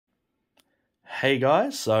Hey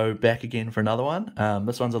guys, so back again for another one.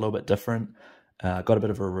 This one's a little bit different. Got a bit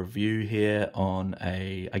of a review here on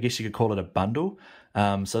I guess you could call it a bundle.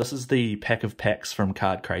 So this is the pack of packs from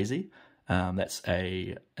Card Crazy. That's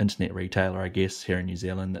a internet retailer, I guess, here in New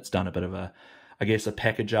Zealand that's done a bit of a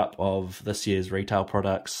package up of this year's retail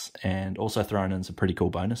products and also thrown in some pretty cool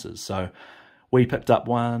bonuses. So we picked up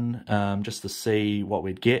one just to see what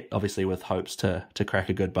we'd get, obviously with hopes to crack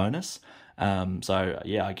a good bonus. So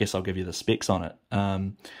yeah, I guess I'll give you the specs on it.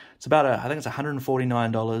 It's about I think it's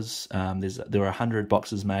 $149. There were 100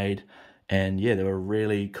 boxes made, and yeah, there were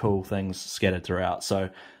really cool things scattered throughout. So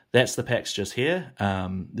that's the packs just here.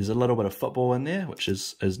 There's a little bit of football in there, which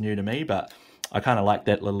is new to me, but I kind of like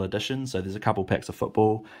that little addition. So there's a couple packs of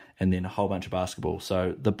football and then a whole bunch of basketball.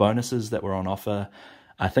 So the bonuses that were on offer,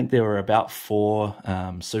 I think there were about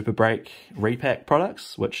 4 Super Break repack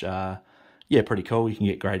products, which are yeah, pretty cool. You can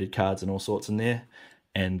get graded cards and all sorts in there.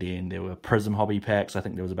 And then there were Prizm hobby packs. I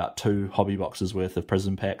think there was about 2 hobby boxes worth of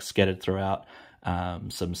Prizm packs scattered throughout.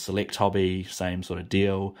 Some select hobby, same sort of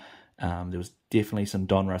deal. There was definitely some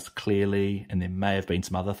Donruss clearly, and there may have been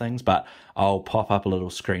some other things, but I'll pop up a little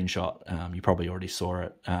screenshot. You probably already saw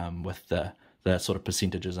it with the sort of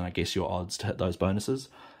percentages and I guess your odds to hit those bonuses.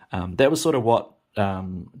 That was sort of what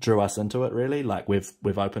drew us into it, really. Like we've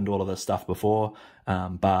opened all of this stuff before,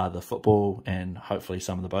 bar the football and hopefully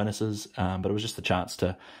some of the bonuses, but it was just a chance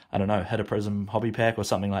to, I don't know, hit a Prizm hobby pack or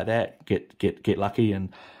something like that, get lucky and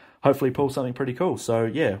hopefully pull something pretty cool. So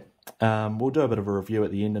yeah, we'll do a bit of a review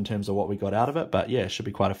at the end in terms of what we got out of it, but yeah, it should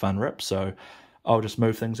be quite a fun rip. So I'll just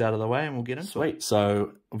move things out of the way and we'll get into it.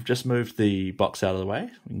 So we've just moved the box out of the way.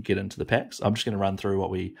 We can get into the packs. I'm just going to run through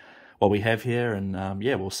what we have here, and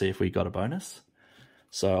yeah, we'll see if we got a bonus.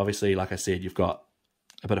 So obviously, like I said, you've got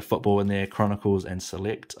a bit of football in there, Chronicles and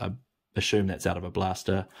Select. I assume that's out of a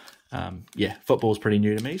blaster. Yeah, football's pretty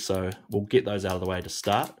new to me, so we'll get those out of the way to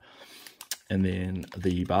start. And then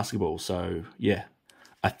the basketball. So yeah,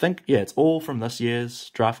 I think, yeah, it's all from this year's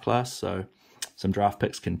draft class. So some draft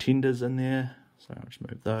picks contenders in there. So I'll just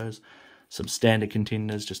move those. Some standard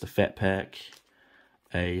contenders, just a fat pack.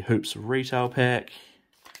 A hoops retail pack.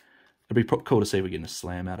 It'd be cool to see if we're getting a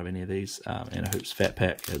slam out of any of these, and a hoops fat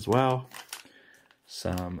pack as well.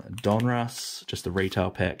 Some Donruss, just a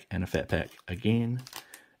retail pack and a fat pack again.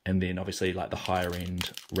 And then obviously like the higher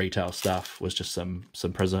end retail stuff was just some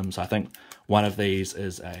Prizms. I think one of these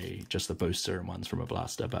is just a booster and one's from a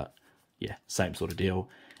blaster, but yeah, same sort of deal.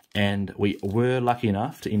 And we were lucky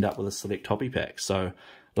enough to end up with a select hobby pack. So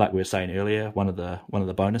like we were saying earlier, one of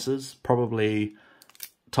the bonuses, probably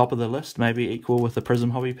top of the list, maybe equal with the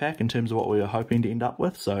Prizm hobby pack in terms of what we were hoping to end up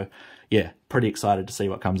with. So yeah, pretty excited to see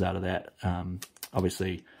what comes out of that.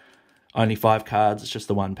 Obviously only 5 cards, it's just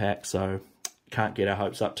the one pack, so can't get our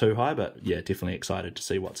hopes up too high, but yeah, definitely excited to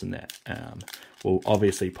see what's in that. We'll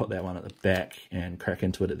obviously put that one at the back and crack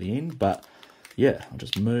into it at the end, but yeah, I'll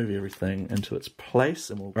just move everything into its place.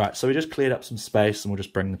 And right, so we just cleared up some space and we'll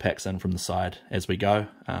just bring the packs in from the side as we go,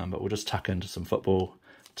 but we'll just tuck into some football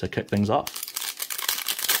to kick things off.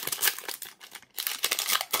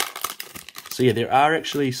 So yeah, there are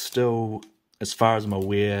actually still, as far as I'm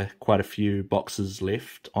aware, quite a few boxes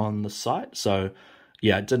left on the site. So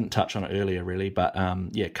yeah, I didn't touch on it earlier really, but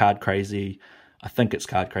yeah, Card Crazy, I think it's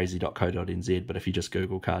cardcrazy.co.nz, but if you just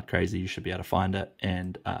Google Card Crazy, you should be able to find it.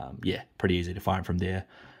 And yeah, pretty easy to find from there.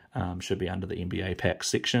 Should be under the NBA pack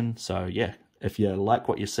section. So yeah, if you like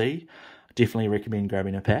what you see, definitely recommend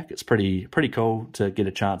grabbing a pack. It's pretty cool to get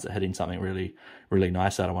a chance at hitting something really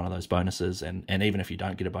nice out of one of those bonuses, and even if you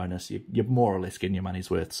don't get a bonus, you're more or less getting your money's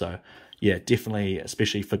worth. So yeah, definitely,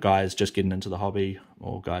 especially for guys just getting into the hobby,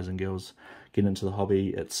 or guys and girls getting into the hobby,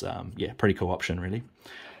 it's yeah, pretty cool option really.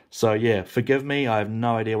 So yeah, forgive me, I have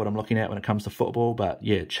no idea what I'm looking at when it comes to football, but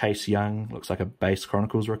yeah, Chase Young looks like a base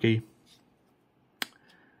Chronicles rookie.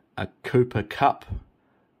 A Cooper Cup,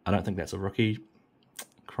 I don't think that's a rookie.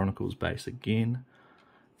 Chronicles base again.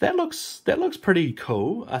 That looks pretty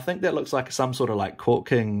cool. I think that looks like some sort of like Court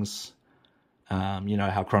Kings. You know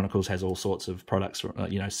how Chronicles has all sorts of products,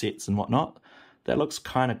 you know, sets and whatnot. That looks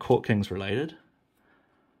kind of Court Kings related.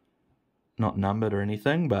 Not numbered or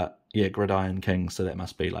anything, but yeah, Gridiron Kings. So that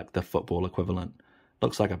must be like the football equivalent.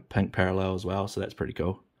 Looks like a pink parallel as well, so that's pretty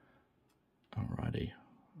cool. Alrighty.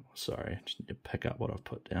 Sorry, just need to pick up what I've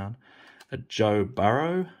put down. A Joe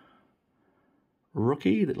Burrow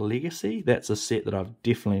rookie legacy. That's a set that I've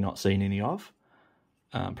definitely not seen any of.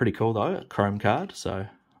 Pretty cool though, a chrome card. So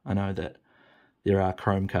I know that there are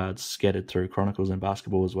chrome cards scattered through Chronicles and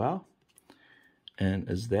basketball as well. And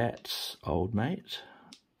is that old mate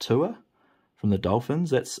Tua from the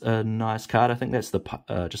Dolphins. That's a nice card. I think that's the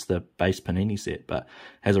just the base Panini set, but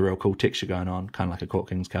has a real cool texture going on, kind of like a Court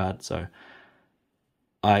Kings card. So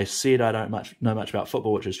I said I don't know much about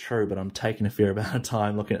football, which is true, but I'm taking a fair amount of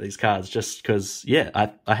time looking at these cards just because, yeah,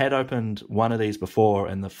 I had opened one of these before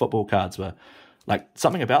and the football cards were, like,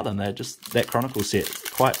 something about them. They're just, that Chronicles set,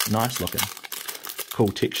 quite nice looking. Cool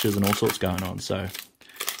textures and all sorts going on. So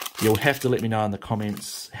you'll have to let me know in the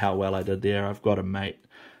comments how well I did there. I've got a mate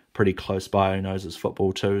pretty close by who knows his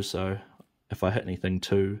football too, so if I hit anything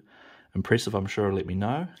too impressive, I'm sure he'll let me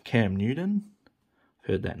know. Cam Newton,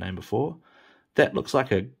 heard that name before. That looks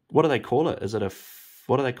like a, what do they call it? Is it a,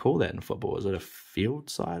 what do they call that in football? Is it a field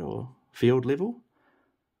side or field level?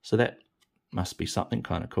 So that must be something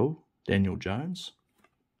kind of cool. Daniel Jones.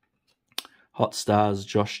 Hot Stars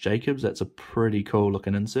Josh Jacobs. That's a pretty cool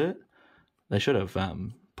looking insert. They should have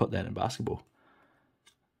put that in basketball.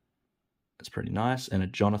 It's pretty nice. And a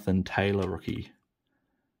Jonathan Taylor rookie.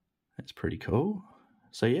 That's pretty cool.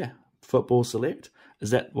 So yeah, football select.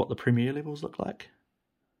 Is that what the Premier levels look like?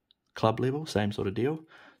 Club level, same sort of deal.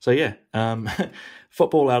 So yeah,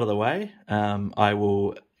 football out of the way. I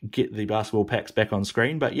will get the basketball packs back on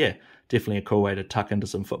screen, but yeah, definitely a cool way to tuck into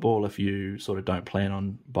some football if you sort of don't plan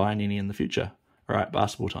on buying any in the future. All right,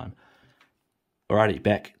 basketball time. Alrighty,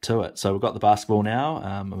 back to it. So we've got the basketball now.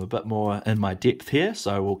 I'm a bit more in my depth here,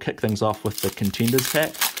 so we'll kick things off with the Contenders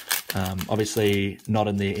pack. Obviously not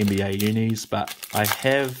in the NBA unis, but I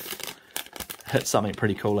have hit something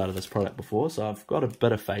pretty cool out of this product before, so I've got a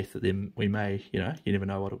bit of faith that then we may, you know, you never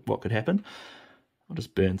know what could happen. I'll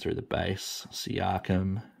just burn through the base.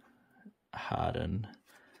 Siakam, Harden.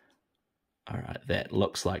 All right, that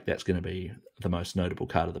looks like that's going to be the most notable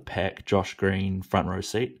card of the pack. Josh Green, front row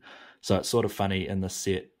seat. So it's sort of funny in the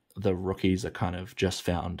set, the rookies are kind of just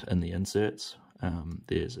found in the inserts.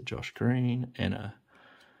 There's a Josh Green and a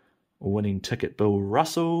winning ticket Bill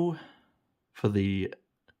Russell for the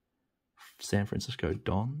San Francisco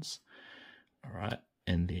Dons. All right,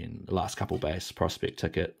 and then the last couple base prospect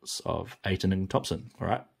tickets of Ayton and Thompson. All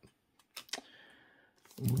right,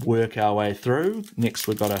 work our way through. Next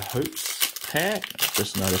we've got a Hoops pack. I've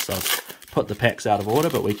just noticed I've put the packs out of order,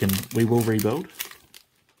 but we will rebuild.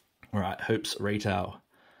 All right, Hoops Retail.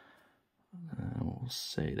 We'll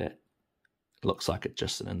see, that looks like it's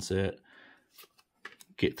just an insert.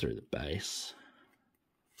 Get through the base.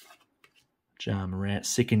 Ja Morant,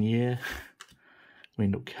 second year.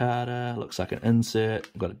 Wendell Carter, looks like an insert.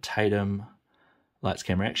 I've got a Tatum, lights,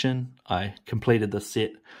 camera, action. I completed this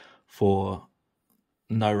set for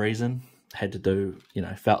no reason. Had to do, you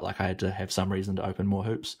know, felt like I had to have some reason to open more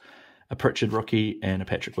hoops. A Pritchard rookie and a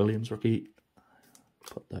Patrick Williams rookie.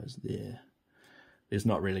 Put those there. There's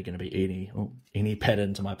not really going to be any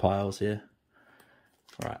pattern to my piles here.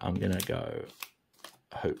 All right, I'm going to go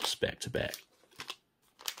hoops back to back.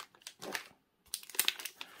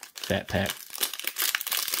 Fat pack.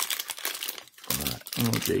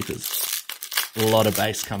 Oh, jeepers. A lot of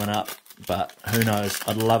base coming up, but who knows?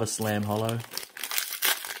 I'd love a slam hollow.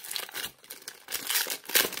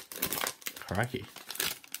 Crikey.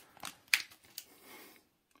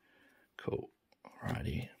 Cool.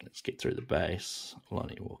 Alrighty, let's get through the base.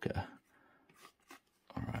 Lonnie Walker.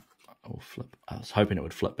 Alright, I'll flip. I was hoping it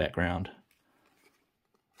would flip back round.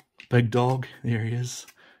 Big dog, there he is.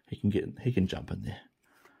 He can jump in there.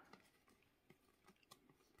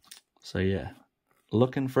 So yeah,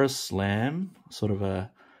 looking for a slam. Sort of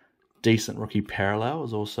a decent rookie parallel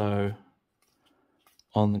is also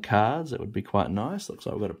on the cards. That would be quite nice. Looks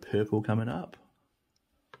like we've got a purple coming up.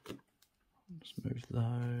 Just move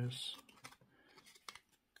those.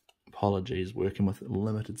 Apologies, working with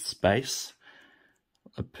limited space.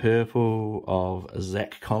 A purple of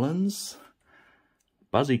Zach Collins.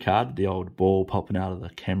 Buzzy card, the old ball popping out of the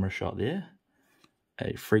camera shot there.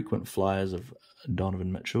 A frequent flyers of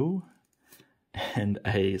Donovan Mitchell. And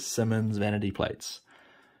a Simmons vanity plates.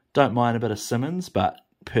 Don't mind a bit of Simmons, but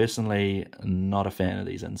personally not a fan of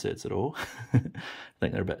these inserts at all. I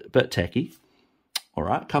think they're a bit tacky. All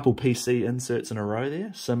right, couple PC inserts in a row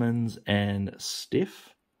there. Simmons and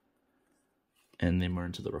Steph. And then we're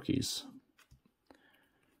into the rookies.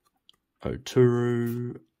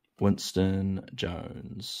 Oturu, Winston,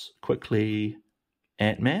 Jones, Quickly,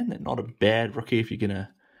 Ant-Man. Not a bad rookie if you're gonna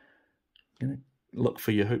look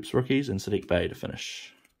for your hoops rookies, and Sadiq Bey to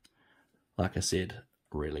finish. Like I said,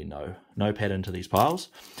 really no pattern to these piles.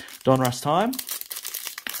 Donruss time.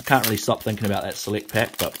 I can't really stop thinking about that select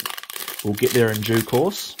pack, but we'll get there in due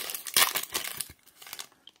course.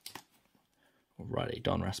 Alrighty,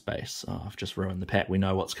 Donruss base. Oh, I've just ruined the pack. We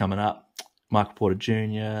know what's coming up. Michael Porter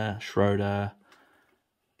Jr., Schroeder,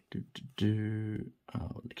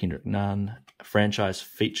 Kendrick Nunn. Franchise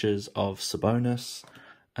features of Sabonis.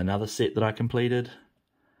 Another set that I completed.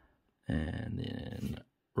 And then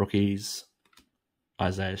rookies,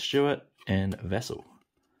 Isaiah Stewart and Vassell.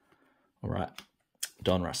 All right,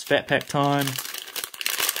 Donruss Fat Pack time.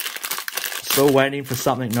 Still waiting for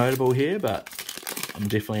something notable here, but I'm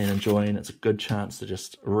definitely enjoying it. It's a good chance to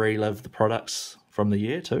just relive the products from the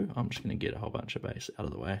year too. I'm just going to get a whole bunch of base out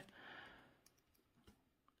of the way.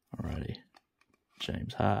 Alrighty,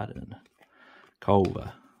 James Harden,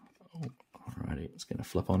 Culver. Alrighty, it's going to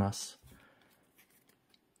flip on us.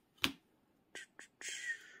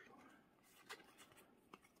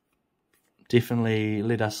 Definitely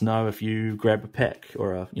let us know if you grab a pack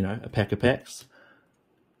or a pack of packs.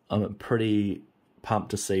 I'm pretty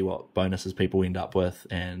pumped to see what bonuses people end up with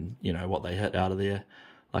and what they hit out of there.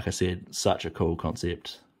 Like I said, such a cool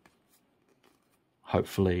concept.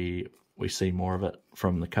 Hopefully we see more of it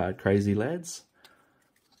from the Card Crazy lads.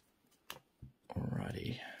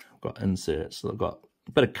 Alrighty, I've got inserts. I've got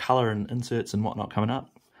a bit of colour and inserts and whatnot coming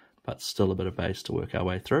up, but still a bit of base to work our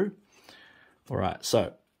way through. Alright,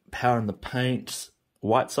 so Power in the Paint,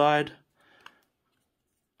 Whiteside.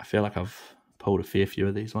 I feel like I've pulled a fair few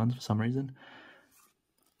of these ones for some reason.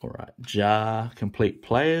 Alright, Jar, Complete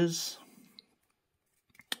Players.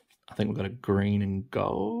 I think we've got a green and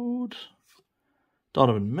gold.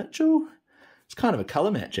 Donovan Mitchell. It's kind of a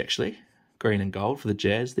colour match actually. Green and gold for the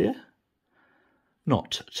Jazz there.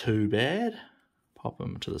 Not too bad. Pop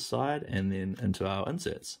them to the side and then into our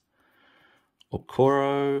inserts.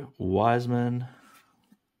 Okoro, Wiseman,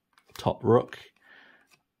 Top Rook.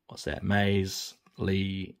 What's that? Mays,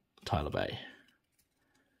 Lee, Tyler Bay.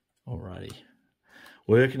 Alrighty.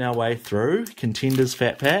 Working our way through Contenders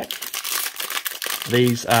Fat Pack.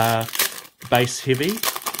 These are base heavy,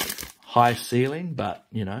 high ceiling, but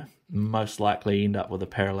most likely end up with a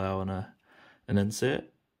parallel and an insert.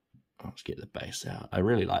 Let's get the base out. I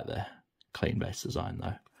really like the clean base design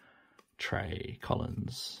though. Trey,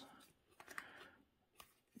 Collins,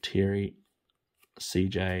 Terry,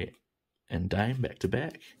 CJ, and Dame back to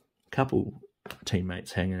back. Couple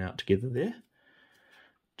teammates hanging out together there.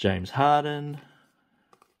 James Harden,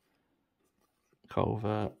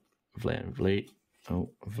 Culver, Van Vliet.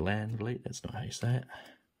 Oh, Van Vliet, that's not how you say it.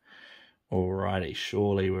 Alrighty,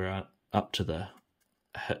 surely we're up to the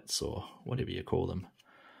hits or whatever you call them.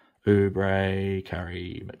 Oubre,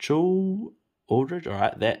 Curry, Mitchell, Aldridge.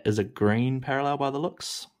 Alright, that is a green parallel by the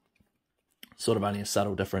looks. Sort of only a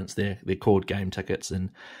subtle difference there. They're called game tickets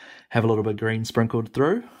and have a little bit of green sprinkled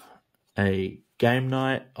through. A game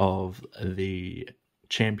night of the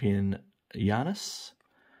champion Giannis.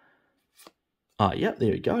 Yep,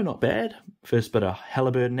 there we go, not bad. First bit of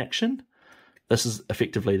Halliburton action. This is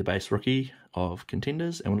effectively the base rookie of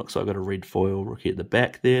Contenders, and it looks like I've got a red foil rookie at the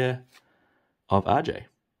back there of RJ.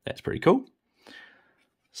 That's pretty cool.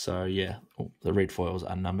 So yeah, the red foils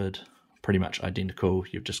are numbered, pretty much identical.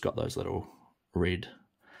 You've just got those little red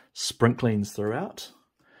sprinklings throughout.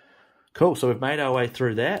 Cool, so we've made our way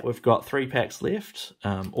through that. We've got 3 packs left,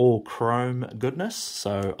 all chrome goodness.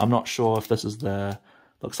 So I'm not sure if this is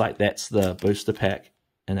looks like that's the booster pack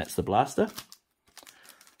and that's the blaster.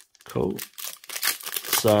 Cool.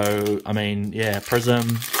 So, I mean, yeah, Prizm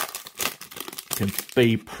can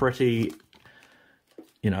be pretty,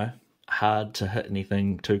 hard to hit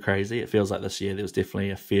anything too crazy. It feels like this year there was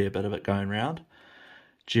definitely a fair bit of it going around.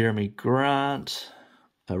 Jeremy Grant,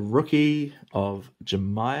 a rookie of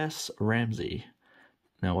Jamias Ramsey.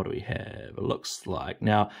 Now, what do we have? It looks like...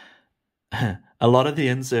 Now, a lot of the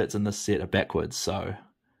inserts in this set are backwards, so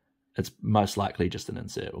it's most likely just an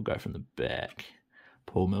insert. We'll go from the back.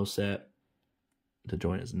 Paul Millsap to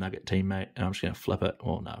join his Nugget teammate, and I'm just going to flip it.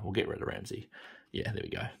 Oh, no, we'll get rid of Ramsey. Yeah, there we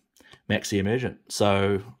go. Maxi Emergent.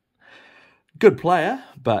 So, good player,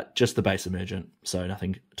 but just the base Emergent, so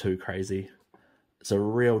nothing too crazy. It's a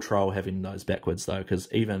real troll having those backwards, though, because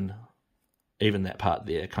even that part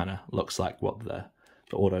there kind of looks like what the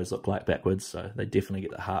autos look like backwards, so they definitely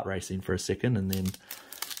get the heart racing for a second, and then,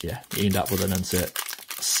 yeah, you end up with an insert.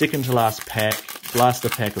 Second to last pack, blaster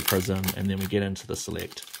pack of Prizm, and then we get into the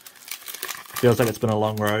select. Feels like it's been a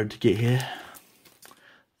long road to get here.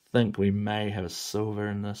 I think we may have a silver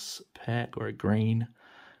in this pack, or a green.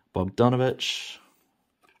 Bogdanovich.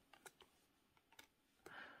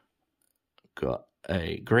 Got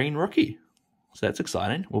a green rookie, so that's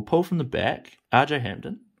exciting. We'll pull from the back. RJ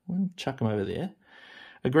Hampton. We'll chuck him over there.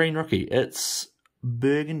 A green rookie. It's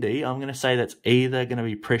burgundy. I'm going to say that's either going to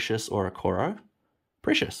be Precious or a Okoro.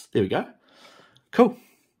 Precious. There we go. Cool.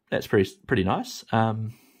 That's pretty nice.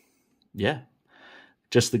 Yeah.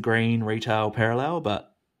 Just the green retail parallel,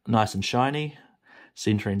 but nice and shiny.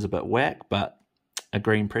 Centuring's a bit whack, but a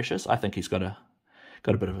green precious. I think he's got a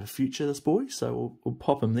bit of a future, this boy, so we'll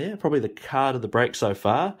pop him there. Probably the card of the break so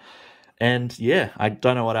far. And yeah, I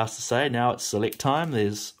don't know what else to say. Now it's select time.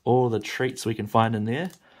 There's all the treats we can find in there.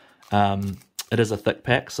 It is a thick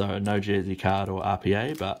pack, so no jersey card or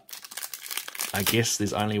RPA, but I guess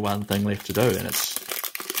there's only one thing left to do, and it's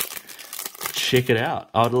check it out.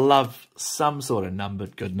 I would love some sort of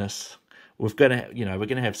numbered goodness. We're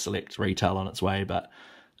gonna have select retail on its way, but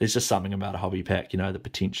there's just something about a hobby pack, the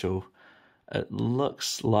potential. It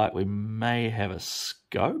looks like we may have a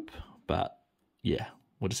scope, but yeah,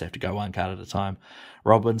 we'll just have to go one card at a time.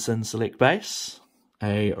 Robinson select base,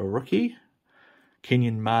 a rookie.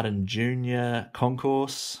 Kenyon Martin Jr.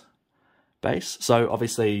 concourse base. So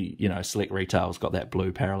obviously, select retail's got that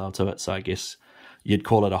blue parallel to it, so I guess you'd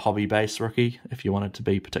call it a hobby base rookie if you wanted to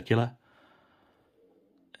be particular.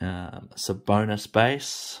 Sabonis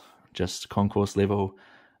base, just concourse level.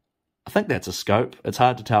 I think that's a scope. It's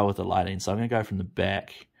hard to tell with the lighting, so I'm going to go from the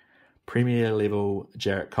back. Premier level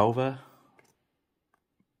Jarrett Culver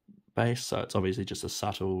base, so it's obviously just a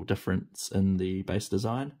subtle difference in the base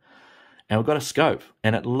design. And we've got a scope,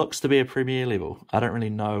 and it looks to be a premier level. I don't really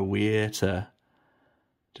know where to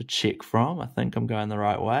check from. I think I'm going the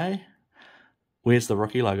right way. Where's the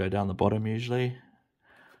rookie logo? Down the bottom usually.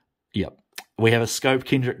 Yep. We have a scope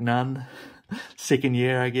Kendrick Nunn, second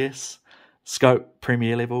year, I guess. Scope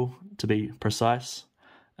premier level, to be precise.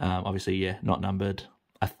 Obviously, yeah, not numbered.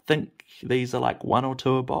 I think these are like 1 or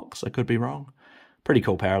 2 a box. I could be wrong. Pretty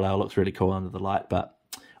cool parallel. Looks really cool under the light, but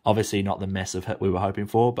obviously not the massive hit we were hoping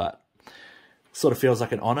for, but sort of feels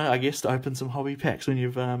like an honour, I guess, to open some hobby packs when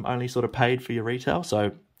you've only sort of paid for your retail,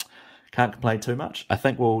 so can't complain too much. I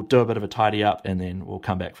think we'll do a bit of a tidy up and then we'll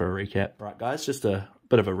come back for a recap. Right, guys, just a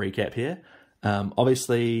bit of a recap here.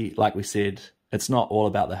 Obviously, like we said, it's not all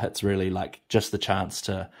about the hits really, like just the chance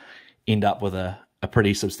to end up with a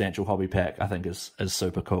pretty substantial hobby pack, I think is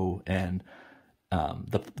super cool. And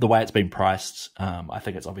the way it's been priced, I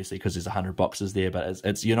think it's obviously because there's 100 boxes there, but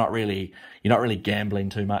it's you're not really gambling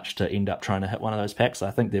too much to end up trying to hit one of those packs. So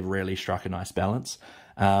I think they've really struck a nice balance.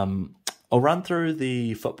 I'll run through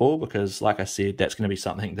the football because, like I said, that's going to be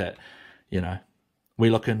something that we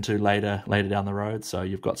look into later down the road. So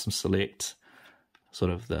you've got some select,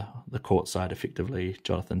 sort of the court side effectively.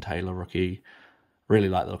 Jonathan Taylor rookie. Really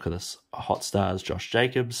like the look of this Hot Stars Josh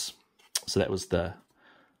Jacobs. So that was the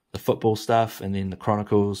football stuff, and then the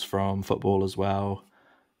Chronicles from football as well.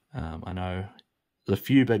 I know there's a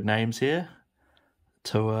few big names here.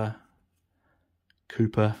 Tua,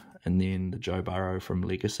 Cooper, and then the Joe Burrow from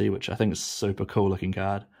Legacy, which I think is a super cool looking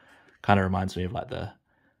card. Kind of reminds me of like the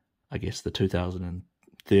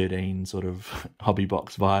 2013 sort of hobby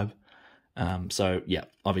box vibe. So yeah,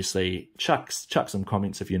 obviously chuck some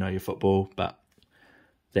comments if you know your football, but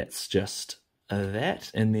that's just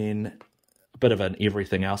that. And then a bit of an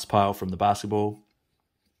everything else pile from the basketball.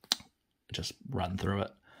 Just run through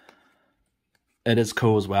it. It is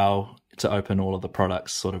cool as well to open all of the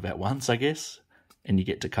products sort of at once, I guess, and you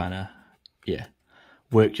get to kind of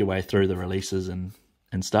work your way through the releases and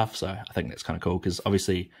stuff. So I think that's kind of cool because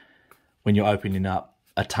obviously when you're opening up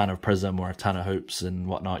a ton of Prizm or a ton of hoops and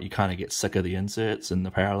whatnot, you kind of get sick of the inserts and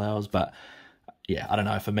the parallels. But yeah, I don't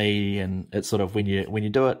know, for me, and it's sort of when you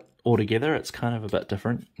do it all together, it's kind of a bit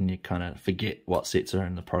different and you kind of forget what sets are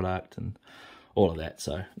in the product and all of that.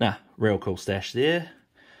 So real cool stash there.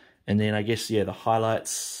 And then I guess the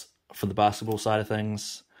highlights for the basketball side of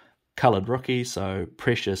things: coloured rookie, so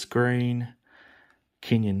Precious Green,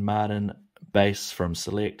 Kenyon Martin base from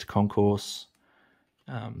Select Concourse,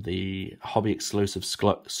 the hobby exclusive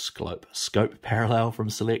scope parallel from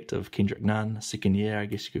Select of Kendrick Nunn, second year, I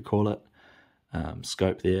guess you could call it.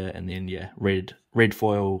 Scope there, and then red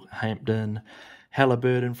foil Hampton,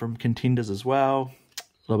 Halliburton from Contenders as well.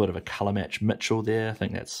 A little bit of a colour match Mitchell there. I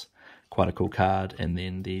think that's quite a cool card. And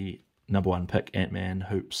then the #1 pick Ant-Man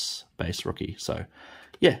Hoops base rookie. So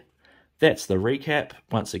yeah, that's the recap.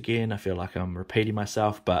 Once again, I feel like I'm repeating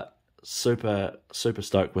myself, but super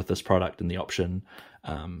stoked with this product and the option,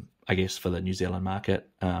 I guess, for the New Zealand market.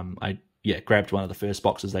 I grabbed one of the first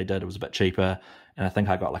boxes they did. It was a bit cheaper, and I think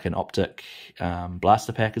I got like an optic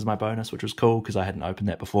blaster pack as my bonus, which was cool because I hadn't opened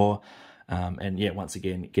that before. And yeah, once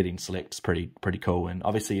again, getting select's pretty cool, and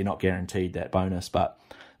obviously you're not guaranteed that bonus, but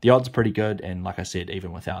the odds are pretty good, and like I said,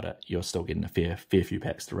 even without it, you're still getting a fair few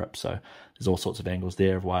packs to rip. So there's all sorts of angles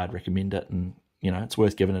there of why I'd recommend it, and it's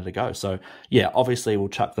worth giving it a go. So yeah, obviously we'll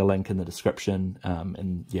chuck the link in the description,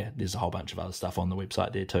 and yeah, there's a whole bunch of other stuff on the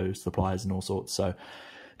website there too, supplies and all sorts. So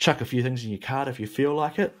chuck a few things in your cart if you feel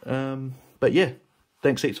like it. But yeah,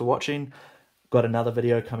 thanks heaps for watching. Got another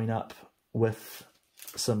video coming up with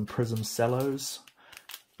some Prizm Cellos.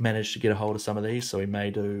 Managed to get a hold of some of these, so we may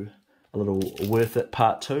do a little Worth It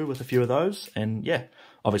Part 2 with a few of those. And yeah,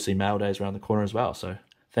 obviously mail day's around the corner as well, so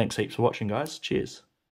thanks heaps for watching, guys. Cheers.